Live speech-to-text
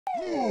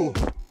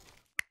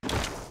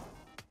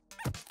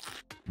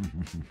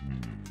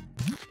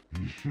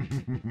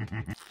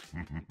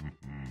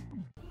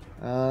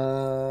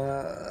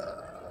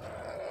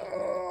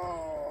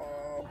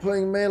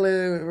Playing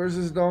melee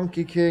versus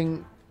Donkey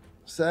King.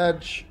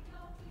 Sag.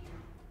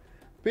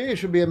 B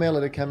should be a melee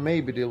that can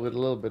maybe deal with a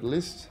little bit at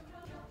least.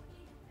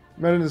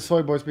 Imagine the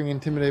soy boys being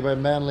intimidated by a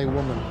manly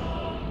woman.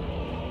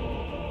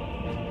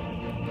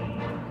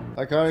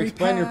 Lacari,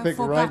 explain your pick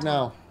right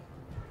now.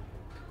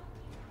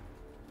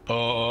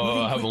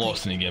 I haven't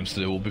lost any games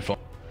today. We'll be fine.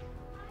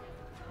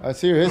 I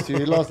see your history.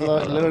 You lost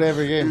literally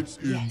every game. It's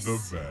in the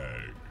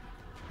bag.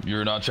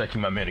 You're not checking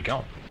my main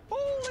account.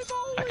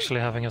 Actually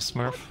having a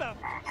smurf.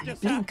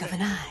 Blink of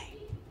an eye.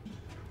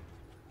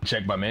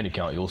 Check my main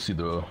account. You'll see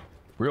the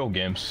real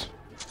games.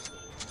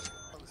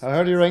 I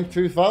heard you ranked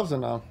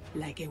 2000 now.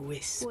 Like a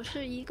wisp.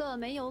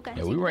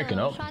 Yeah, we're ranking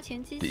up.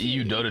 The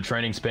EU DOTA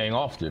training's paying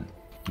off, dude.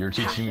 You're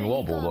teaching me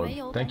well,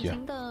 Bulldog. Thank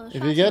you.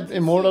 If you get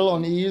immortal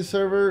on the EU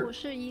server,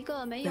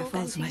 There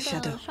falls my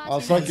shadow.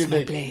 I'll suck your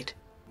dick. Blade.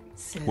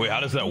 Wait, how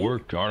does that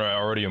work? Aren't I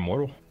already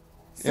immortal?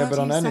 Yeah, but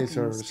on 30 any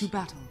seconds servers. to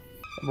battle.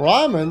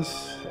 Ramens?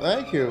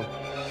 Thank you.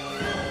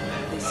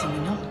 They see me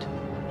not.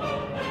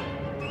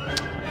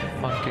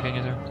 Monkey King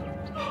is here.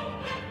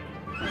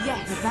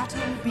 Yes. The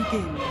battle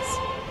begins.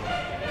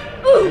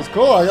 It's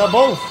cool, I got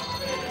both.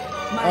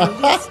 My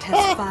list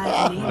has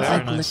 5 names.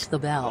 Very nice. Click the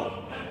bell.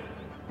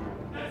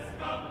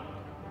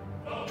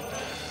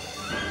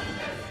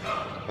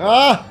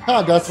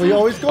 Ah, that's where you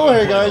always go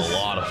here, guys. A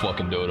lot of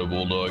fucking DOTA,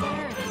 Bulldog.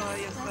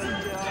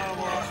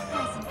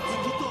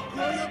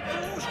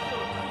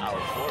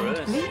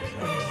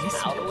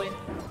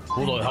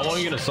 Bulldog, how long are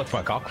you gonna suck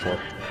my cock for?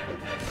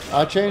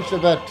 I changed the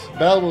bet.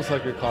 Bell will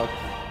suck your cock.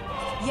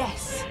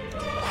 Yes.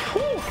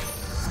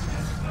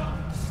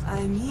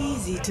 I'm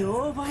easy to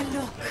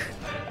overlook.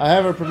 I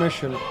have her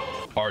permission.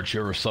 Arch, you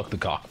ever sucked the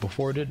cock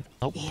before, dude?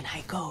 Nope. In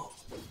I go.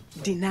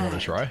 Wanna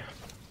Denied. try?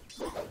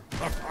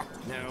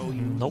 No,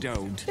 you Nope.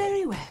 don't.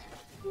 Very well.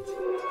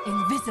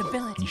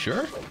 Invisibility. You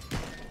sure?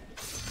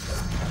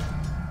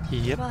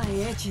 Yep. My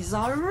edges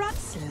are rough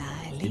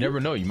slyly. You never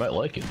know, you might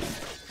like it.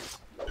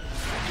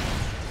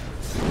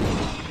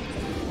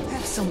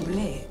 Have some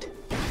blade.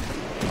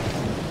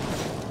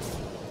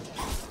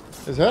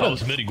 Is that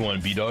How's mid going,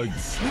 B-Dog?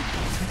 Slip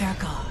through their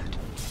guard.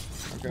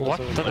 What?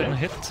 That didn't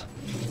hit?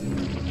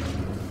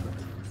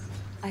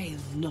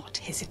 I'll not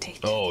hesitate.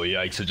 Oh,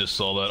 yikes, I just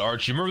saw that.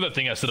 Arch, you remember that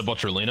thing I said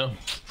about your Elena?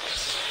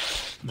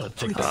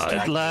 Take that It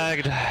back.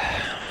 lagged.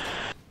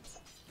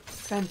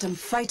 Phantom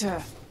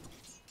fighter.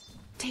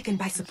 Taken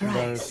by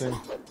surprise. embarrassing?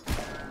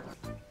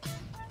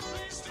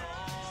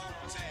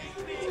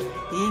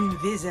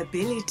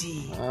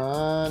 Invisibility.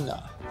 No.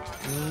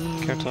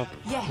 Care top.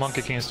 Yes.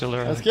 Monkey King is still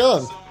there. Let's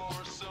kill him.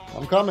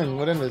 I'm coming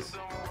within this.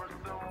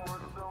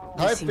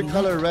 Type see the me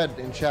color red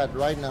in chat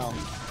right now.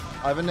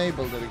 I've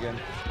enabled it again.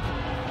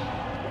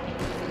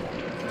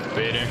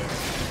 Fading.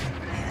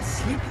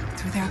 Slip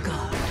through their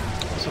guard.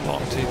 It's a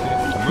long TP.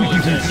 I'm really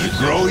tense.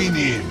 Growing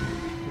in.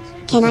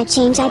 Can I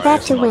change I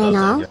bet to win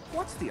all?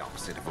 What's the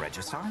opposite of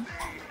regicide?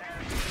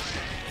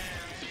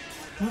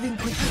 Moving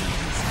quickly.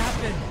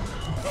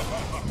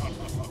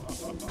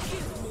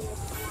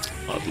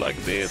 Not like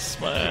this,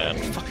 man.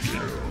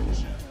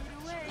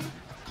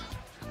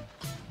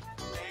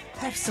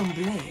 Have some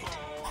blade.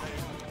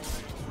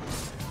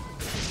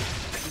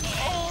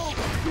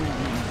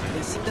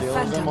 The Kill them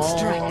phantom all.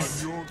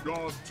 strikes. Your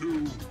god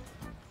too.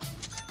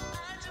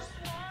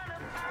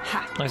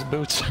 Nice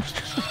boots.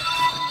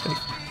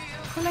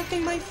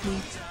 Collecting my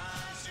fleet.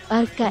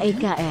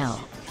 RKEKL.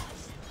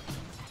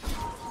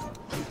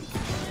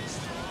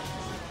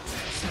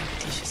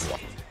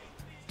 Surreptitiously.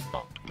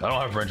 I don't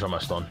have range on my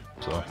stun,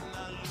 so.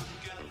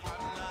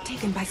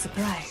 Taken by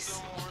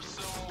surprise.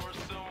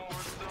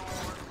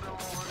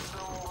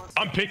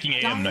 I'm picking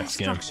AM next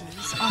game.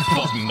 Structures are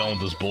Fucking done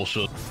with this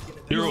bullshit.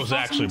 Hero's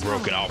actually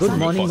broken out Good for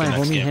me morning, my fucking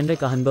next homie game. Henrik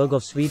Ahenberg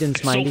of Sweden,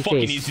 It's so smiley fucking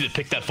face. easy to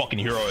pick that fucking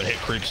hero and hit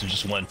creeps and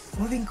just win.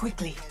 Moving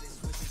quickly.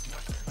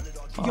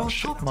 Oh Your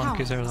shit, top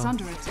monkeys tower are is though.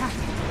 under attack.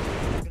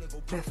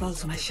 Where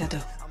falls my shadow,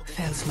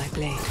 fells my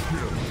blade.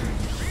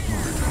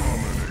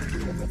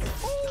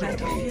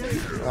 Plant of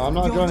fear. I'm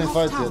not Your joining top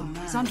fights tower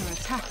yet. is under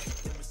attack.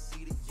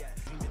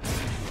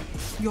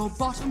 Your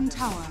bottom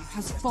tower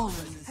has fallen.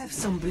 Have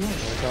some blade.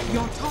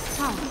 Your top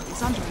tower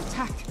is under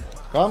attack.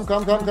 Come.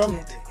 Not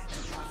yet.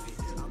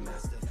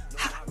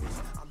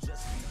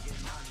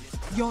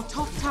 Your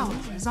top tower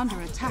is under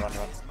attack.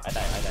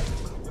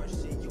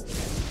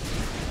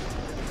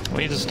 We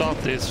need to stop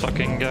these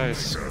fucking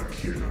guys.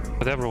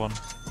 With everyone.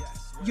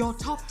 Your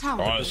top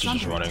tower Oh, this is is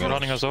just under running. They're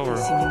attack. running us over.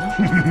 See me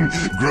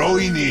not?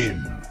 Growing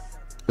in.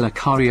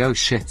 Lacari, oh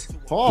shit.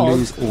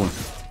 Pause. Lose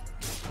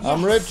all.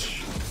 I'm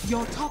rich.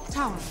 Your top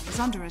tower is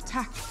under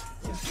attack.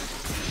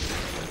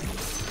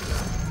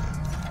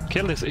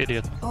 Kill this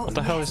idiot. What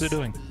the hell is he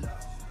doing?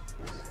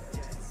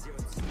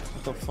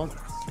 What the fuck?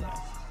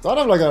 Got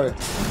him, Lacari.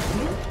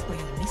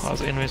 I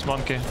was in his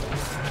monkey.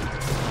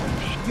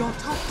 Your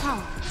top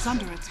tower is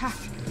under attack.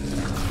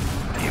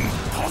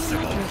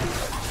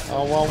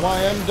 Oh well,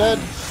 why I'm dead.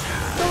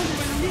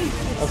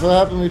 That's what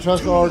happened when we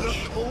trust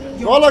Arch.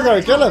 Go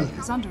Lacari, kill him!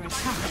 Is under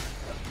attack.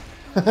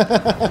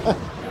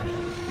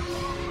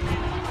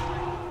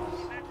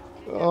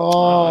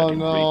 Oh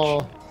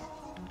no.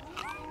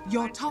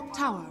 Your top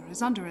tower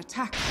is under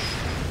attack.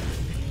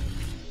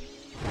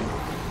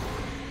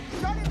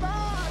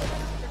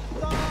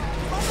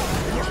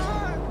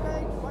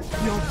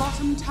 Your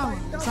bottom tower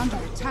is under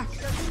attack.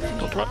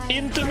 Don't run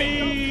into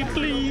me,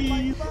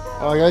 please.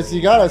 Oh guys,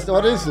 you got us.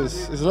 What is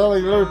this? It's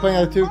literally playing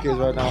out 2Ks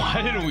right now.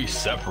 Why didn't we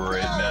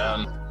separate,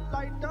 man?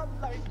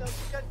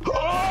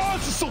 Oh,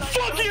 this is so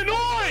fucking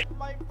annoying!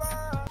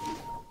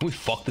 Can we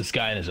fuck this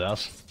guy in his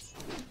ass?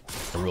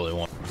 I really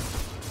want.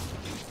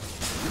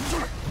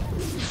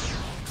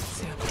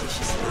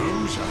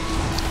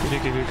 Did you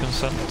give your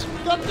consent?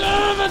 God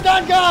damn it,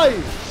 that guy!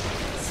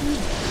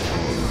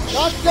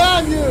 God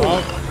damn you!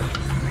 Oh.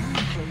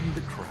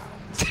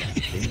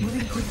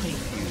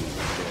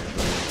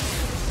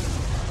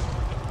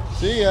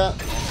 See ya.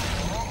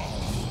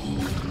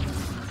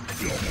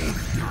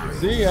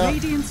 See ya.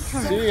 Radiant's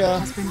turret See ya.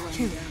 has been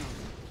killed.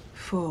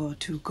 4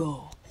 to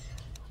go.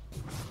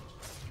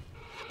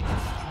 In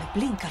the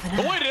blink of an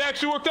Oh eye. wait, it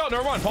actually worked out.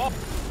 Never mind, Paul.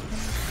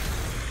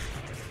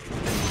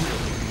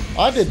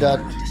 I did that.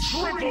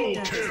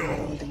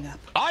 Holding up.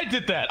 I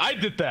did that. I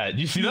did that.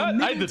 You see that? I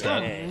Middle did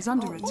tower that. is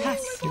under attack.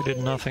 You did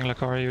nothing,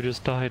 Lacari. You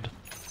just died.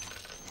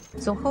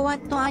 So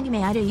what anime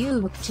are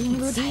you watching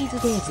these days?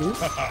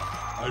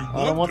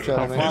 I don't watch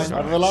that. Fine.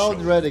 I've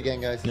allowed red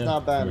again, guys. It's Yeah,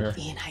 not bad. we're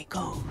In I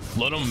go.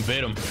 Let him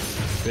bait him.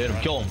 Bait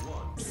him. Kill him.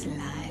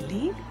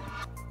 Slyly.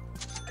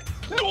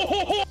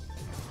 No!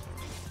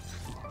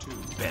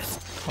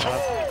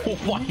 Oh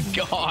my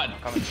god.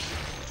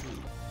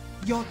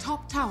 Your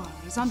top tower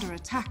is under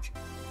attack.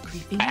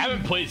 Creeping. I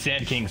haven't played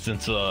Sand King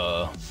since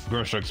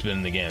Grimstroke's been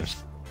in the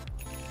games.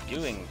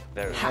 Doing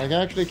very I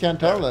actually can't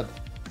tell that.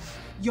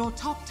 Your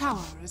top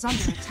tower is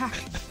under attack.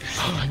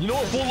 You know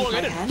what, Bulldog?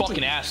 I didn't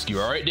fucking ask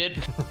you, alright,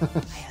 dude?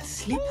 I'll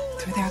slip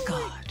through their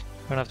guard.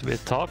 Gonna have to be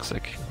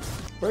toxic.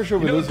 Pretty sure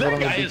we You know, lose one that of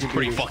the guy is BGBs,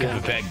 pretty fucking yeah.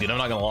 pathetic, dude. I'm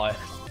not gonna lie.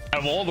 Out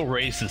of all the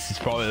races, he's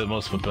probably the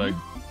most pathetic.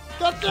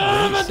 God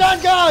damn it,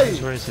 that guy! He's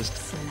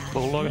racist.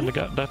 Bulldog and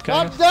that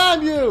guy. God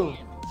damn you!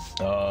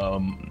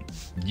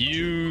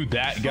 You,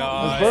 that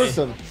guy, Let's burst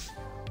him.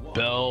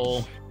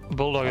 Bell.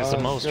 Bulldog is the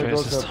most Yeah,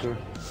 Ghost racist. Scepter.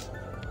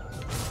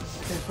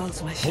 There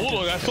falls my shadow.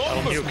 Bulldog, I saw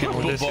him You can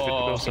with this if it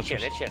goes It's here,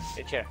 it's here,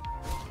 it's here.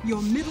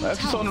 Your middle I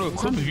just saw tower him is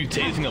clip under of you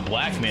tasing a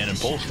black man in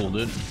Postal,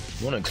 dude.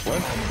 You wanna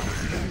explain?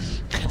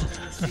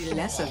 See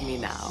less of me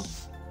now.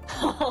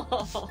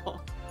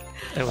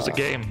 It was a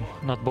game,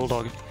 not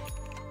Bulldog.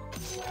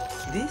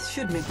 This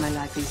should make my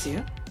life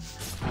easier.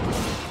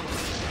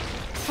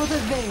 For the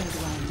veiled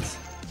ones.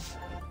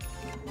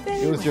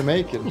 It was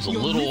Jamaican. It was a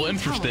little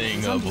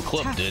interesting of a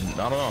clip, dude.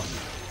 I don't know.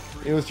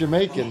 It was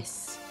Jamaican.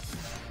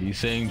 You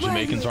saying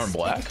Jamaicans aren't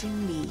black?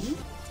 Expecting me?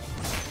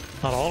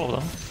 Not all of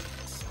them.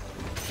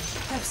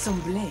 Have some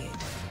blade.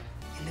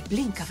 In the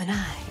blink of an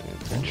eye.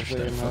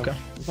 Interesting. Okay.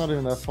 It's not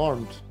even that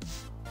farmed.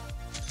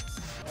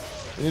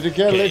 We need to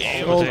get Okay, Lich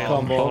it gold was a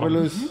combo. We bottom.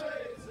 lose.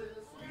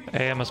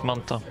 AMS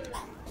Manta.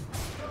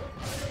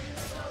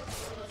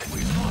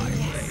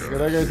 Good,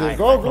 that guy says,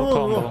 go, go, go, go.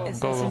 Combo. Go.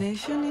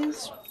 Assassination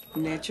is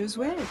nature's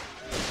way.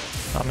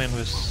 I'm in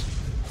with.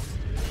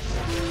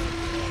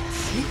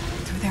 Slip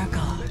through their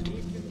guard.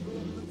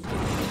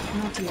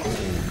 Not yet.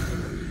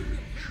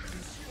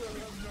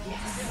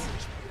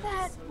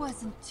 That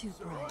wasn't too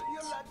bright.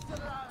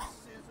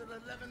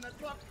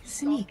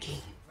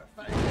 Sneaky.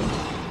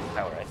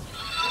 Alright.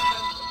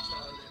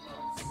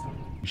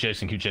 Keep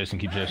chasing, keep chasing,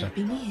 keep chasing.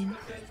 Creeping in.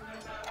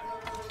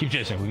 Keep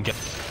chasing, we can get.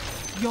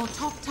 Your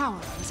top tower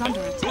is under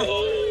attack.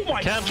 Oh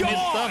my Can't miss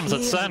god! thumbs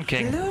at Sand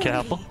King,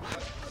 Cap.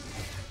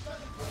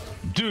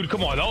 Dude,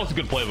 come on, that was a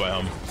good play by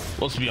him.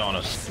 Let's be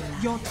honest.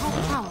 Your top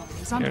tower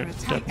is under You're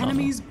attack. dead, Mama.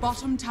 Enemy's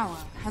bottom tower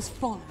has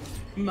fallen.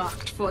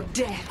 Marked for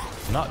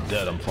death. Not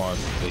dead, I'm fine.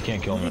 They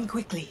can't kill Moving me.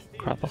 quickly.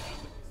 Crap.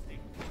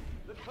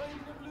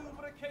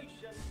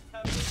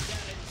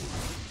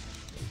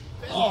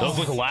 That was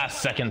like the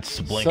last second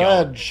to blink I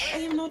out.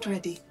 am not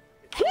ready.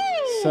 Did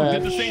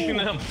Sad. the same thing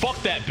to him.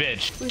 Fuck that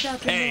bitch. Without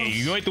Hey, remorse.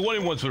 you ain't the one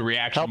who wants the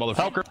reaction,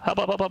 motherfucker.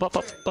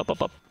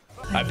 Help.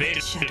 I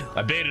baited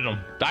I baited him.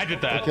 I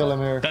did that. We'll kill him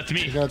here. That's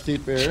me. He's got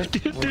deep here.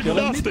 We'll Did kill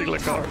him. nothing,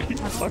 Lacari.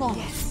 Has fallen.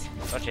 Yes.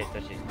 Touch it,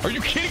 touch it. Are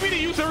you kidding me to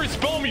use every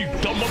spell on me, you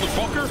dumb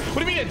motherfucker? What do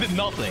you mean I did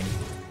nothing?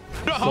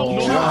 You know how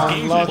So no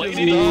games played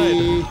it?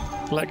 unlucky.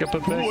 Like a Oh,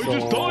 perfect. I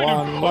just So died. I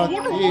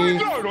wonder why I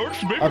died,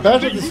 Arch. Maybe I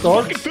bet it's at the like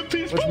start, fucking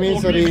 15 which spells means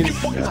on that me. he's You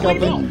fucking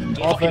coming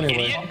fucking off idiot.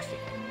 anyway.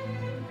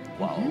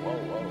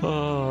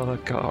 Oh,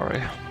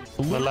 Lacari.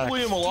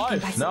 Literally am By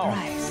alive now.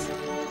 surprise.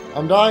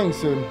 I'm dying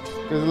soon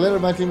because the little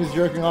of my team is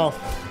jerking off.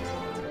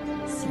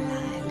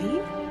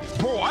 Slyly.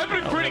 Bro, I've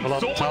been creating level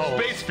so up much towel.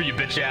 space for you,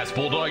 bitch ass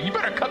bulldog. You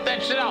better cut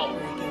that shit out.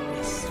 Like a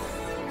wrist.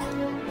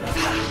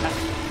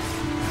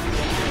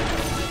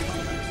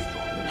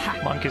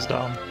 Monkey's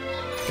down.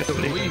 Get the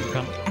bleeding.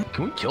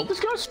 Can we kill this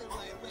guy?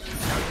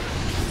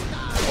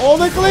 Oh,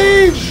 the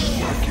cleave!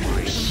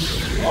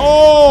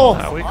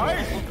 Oh! We go.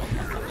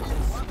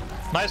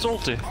 Nice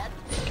ulti.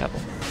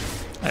 Capital.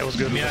 That was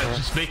good. Yeah,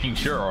 just making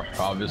sure,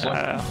 obviously.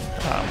 Okay.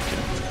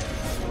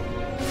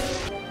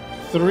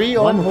 3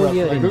 One on whole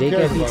year like, in who daycare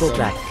cares people about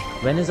black.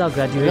 that? When is our You're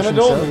graduation,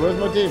 gonna do me. sir? Where's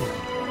my team?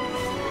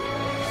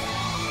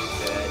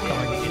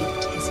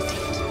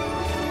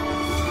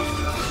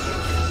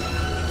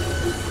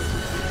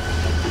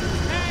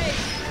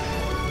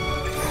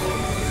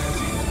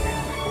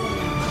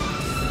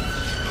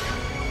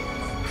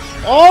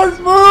 Art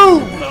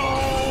move!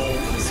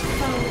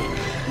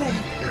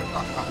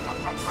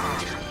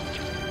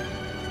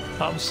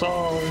 I'm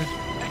sorry.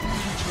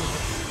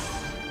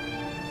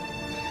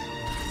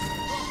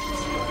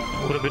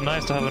 Would have been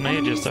nice to have an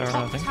Aegis there, I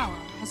top think. tower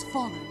has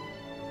fallen.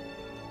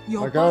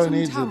 Your Lacari bottom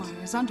needs tower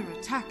it. is under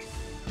attack.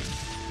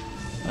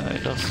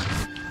 It does.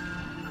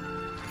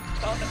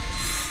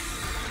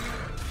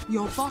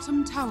 Your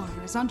bottom tower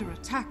is under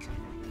attack.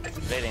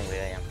 Waiting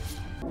where I am.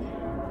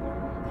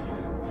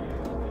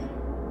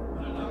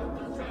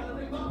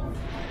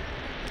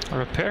 A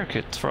repair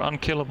kit for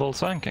unkillable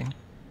sanking.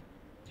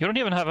 You don't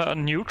even have a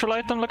neutral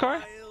item,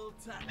 Lacari?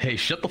 Hey,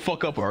 shut the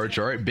fuck up, Arch,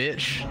 alright,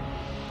 bitch?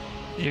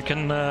 You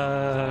can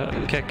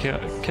kick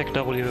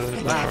W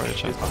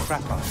Lacari.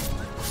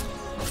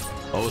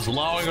 I was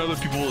allowing other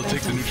people to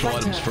take the neutral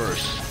items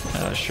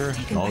first. Sure.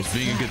 I was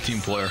being a good team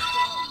player.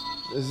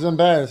 This is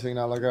embarrassing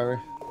now, Lacari.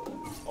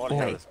 All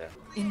heroes there.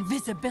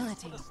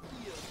 Invisibility.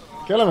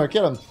 Kill him,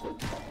 kill him.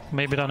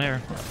 Maybe down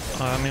here.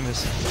 I mean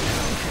this.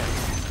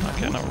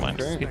 Okay, never mind.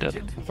 Okay. He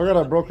dead. I forgot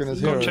how broken his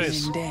hero Go is.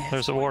 chase.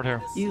 There's a ward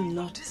here. You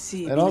not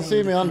see. They don't see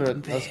me beyond under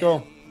the it. Let's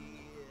go.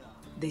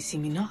 They see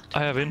me not.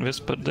 I have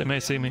invis, but they may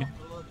see me.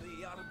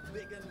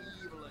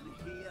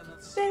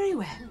 Very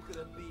well.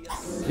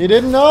 You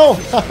didn't know?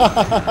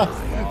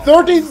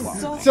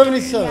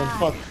 1377.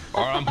 Fuck.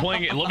 Alright, I'm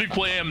playing it. Let me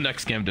play him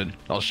next game, dude.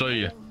 I'll show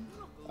you.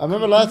 I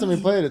remember last time we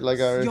played it,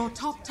 Lacari. Your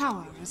top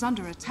tower is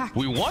under attack.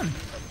 We won,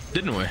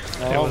 didn't we?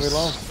 Oh, we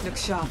lost. Look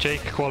sharp.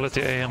 Jake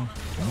quality AM.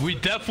 We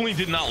definitely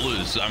did not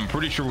lose. I'm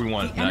pretty sure we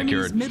won. The I enemy's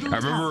cared. middle I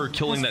remember tower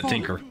killing has that fallen.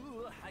 tinker.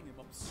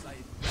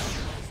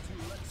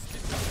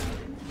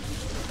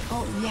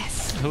 Oh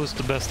yes. Who's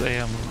the best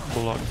AM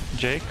bulldog?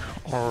 Jake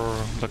or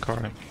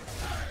Lacari?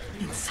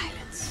 In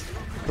silence.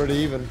 Pretty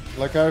even.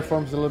 Lacari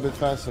farms a little bit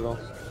faster though.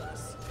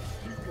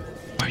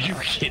 Are you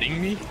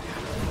kidding me?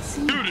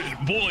 Dude,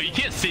 boy, you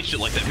can't say shit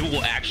like that. People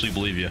will actually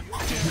believe you.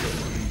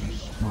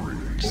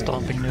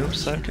 Stomping noob,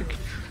 sidekick.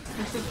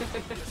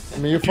 I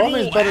mean, your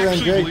farming is better than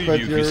Jake, but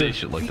you your say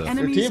shit like that.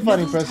 team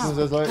fighting presence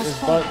is like is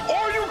about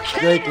Are you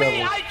Jake kidding me?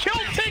 level. I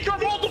killed Tinker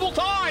multiple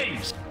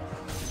times!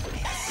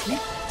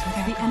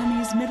 The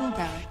enemy's middle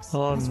barracks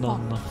Oh has no,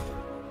 fallen. no.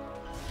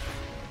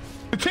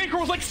 The Tinker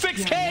was like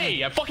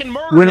 6k! I fucking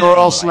murdered Win him! or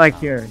else like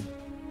here.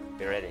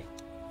 Be ready.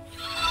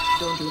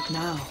 Don't look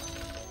now.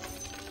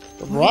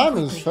 the rhyme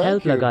is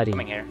Help fake. Lacari.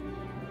 Coming here.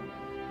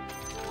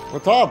 We're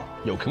top.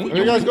 Yo, can we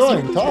Where are you guys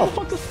going? Top.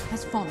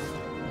 Has fallen.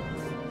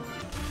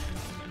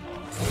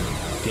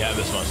 Yeah,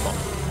 this one's fun.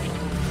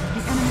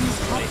 The enemy's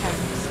top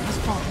barracks has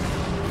fallen.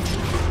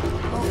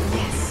 Oh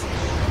yes.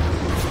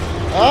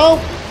 Oh!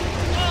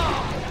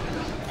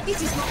 It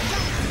is not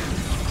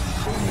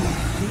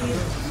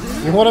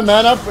You want a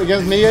man up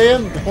against me,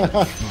 Ian? Your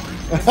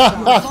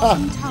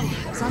bottom tower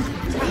is under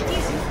attack.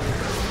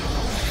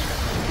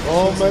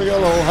 Oh my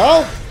god, oh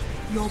help!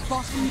 Your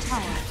bottom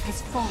tower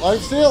has fallen.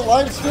 Life steal,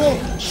 life steal!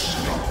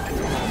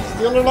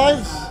 Steal their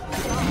lives!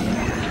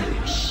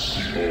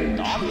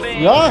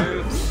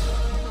 Yeah!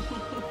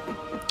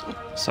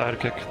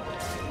 Sidekick.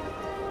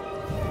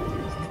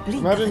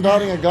 Imagine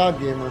downing a god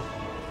gamer.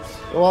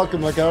 You're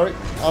welcome, Lacari.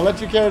 I'll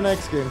let you carry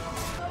next game.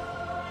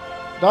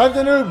 Dive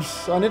the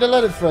noobs! I need a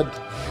let it thread.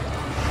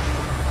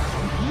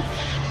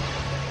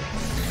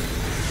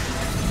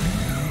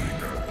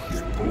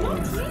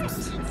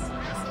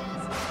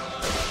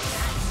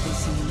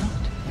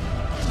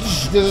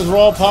 This is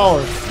raw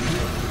power.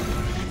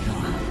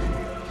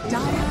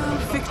 Dire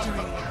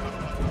victory.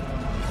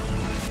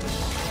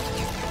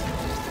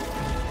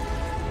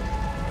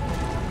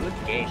 Good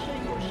game.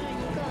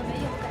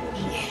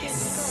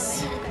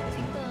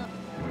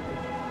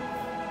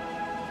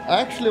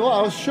 Actually, well,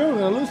 I was sure we were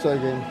going to lose that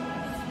game.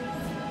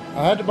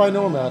 I had to buy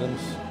Norm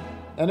Adams.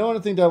 Anyone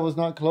who think that was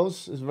not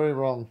close is very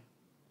wrong.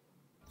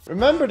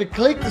 Remember to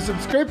click the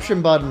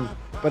subscription button,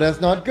 but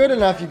that's not good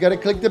enough. You gotta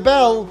click the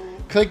bell.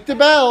 Click the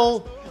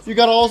bell. You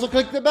gotta also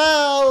click the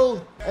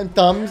bell. And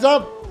thumbs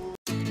up.